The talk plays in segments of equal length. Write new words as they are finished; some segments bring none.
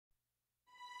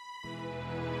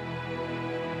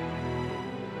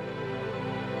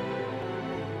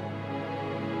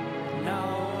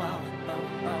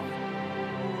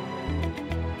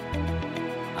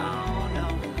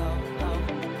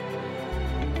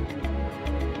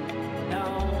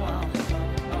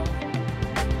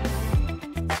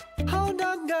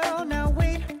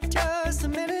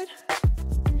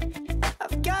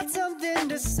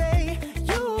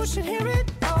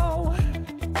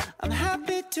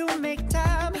to make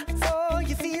time for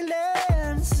your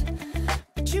feelings,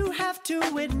 but you have to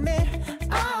admit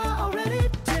I already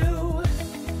do.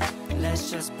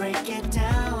 Let's just break it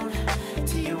down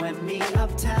to you and me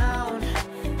uptown,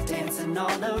 dancing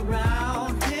all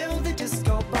around till the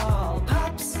disco ball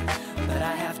pops. But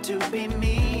I have to be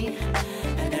me,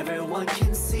 and everyone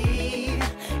can see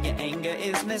your anger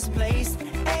is misplaced.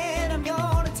 And I'm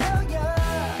gonna tell ya,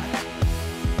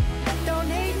 don't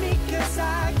hate me 'cause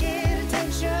I get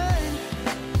attention.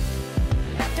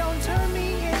 Don't turn me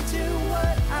into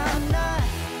what I'm not.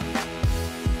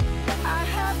 I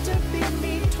have to be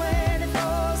me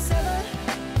 24/7,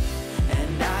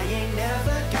 and I ain't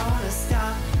never gonna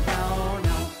stop. No,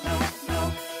 no, no, no.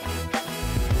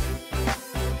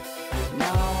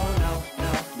 No, no,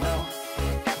 no, no.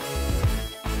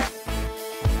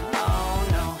 Oh,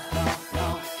 no, no, no.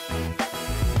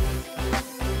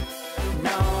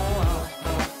 No, oh,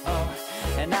 oh, oh.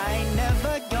 And I ain't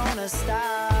never gonna stop.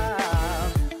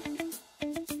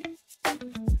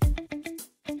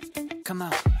 Come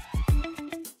on.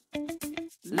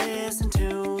 Listen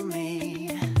to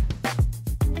me.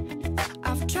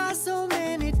 I've tried so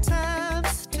many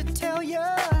times to tell you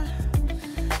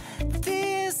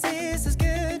this is as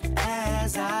good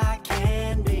as I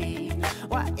can be.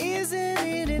 Why isn't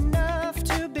it enough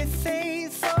to be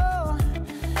faithful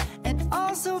and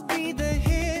also be the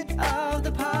hit of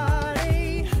the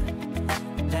party?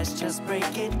 Let's just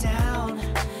break it down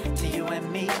to you and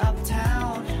me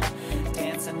uptown,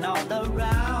 dancing all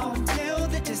around till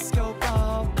the disco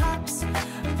ball pops.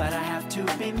 But I have to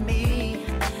be me,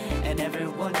 and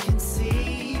everyone can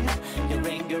see your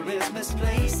anger is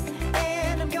misplaced.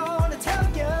 And I'm gonna tell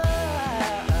you,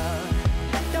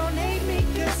 don't hate me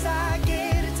 'cause I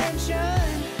get attention.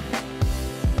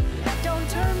 Don't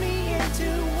turn me into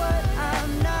what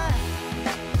I'm not.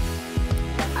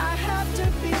 I have to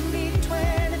be me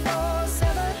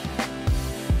 24/7,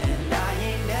 and I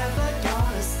ain't never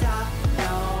gonna stop.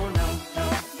 No, no, no,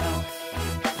 no.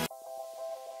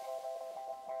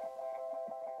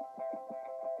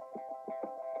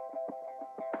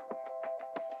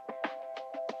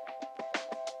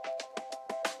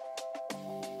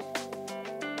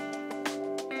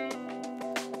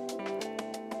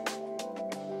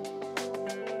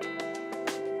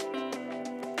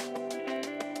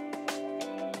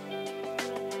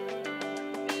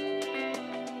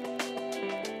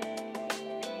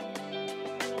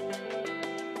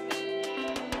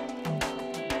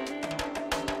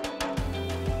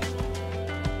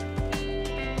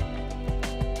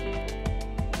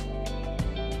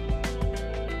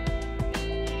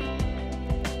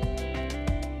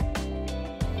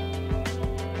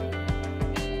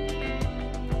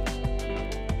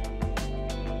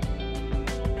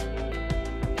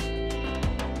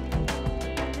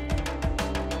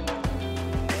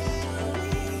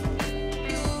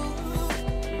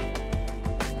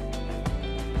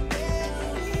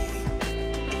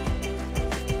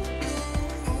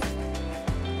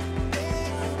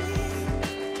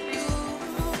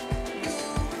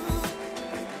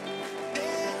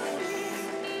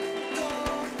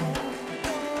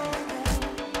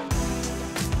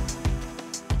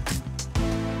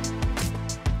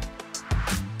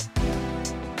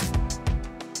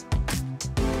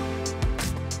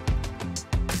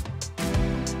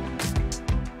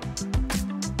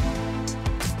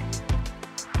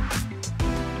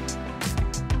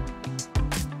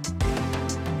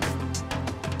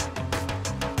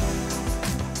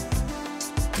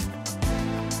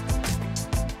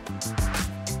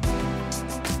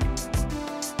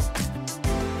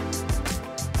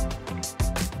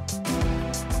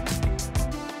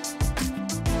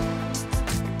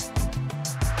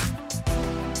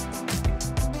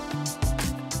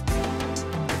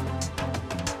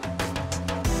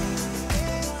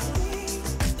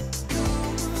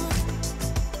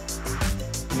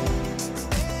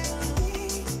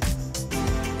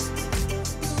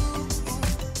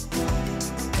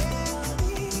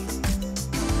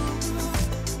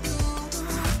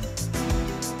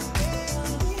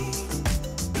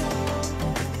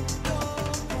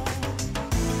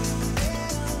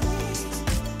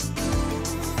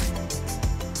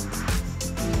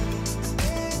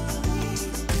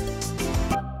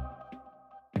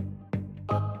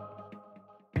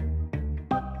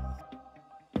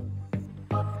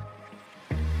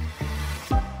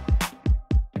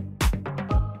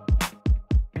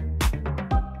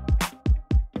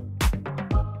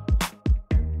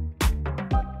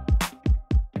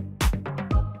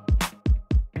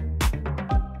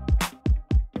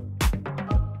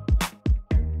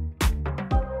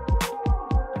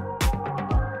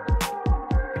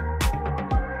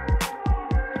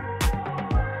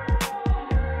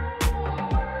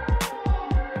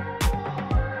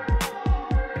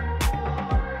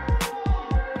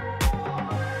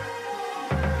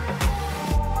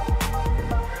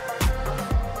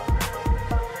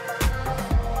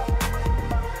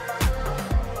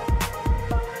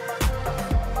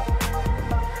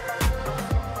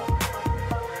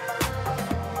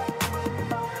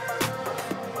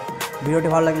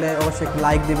 ভিডিওটি ভালো লাগলে অবশ্যই একটি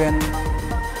like দিবেন,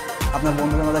 আপনার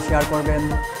বন্ধুদের মধ্যে share করবেন।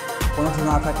 কোনো কিছু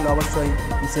না থাকলে অবশ্যই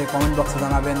নিচে কমেন্ট বক্সে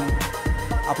জানাবেন।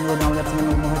 আপনি যদি আমাদের চ্যানেল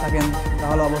নতুন হয়ে থাকেন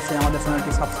তাহলে অবশ্যই আমাদের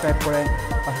চ্যানেলটি সাবস্ক্রাইব করে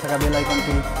পাশে থাকা বেল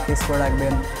আইকনটি প্রেস করে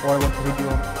রাখবেন পরবর্তী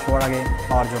ভিডিও সবার আগে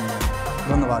পাওয়ার জন্য।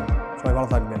 ধন্যবাদ, সবাই ভালো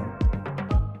থাকবেন।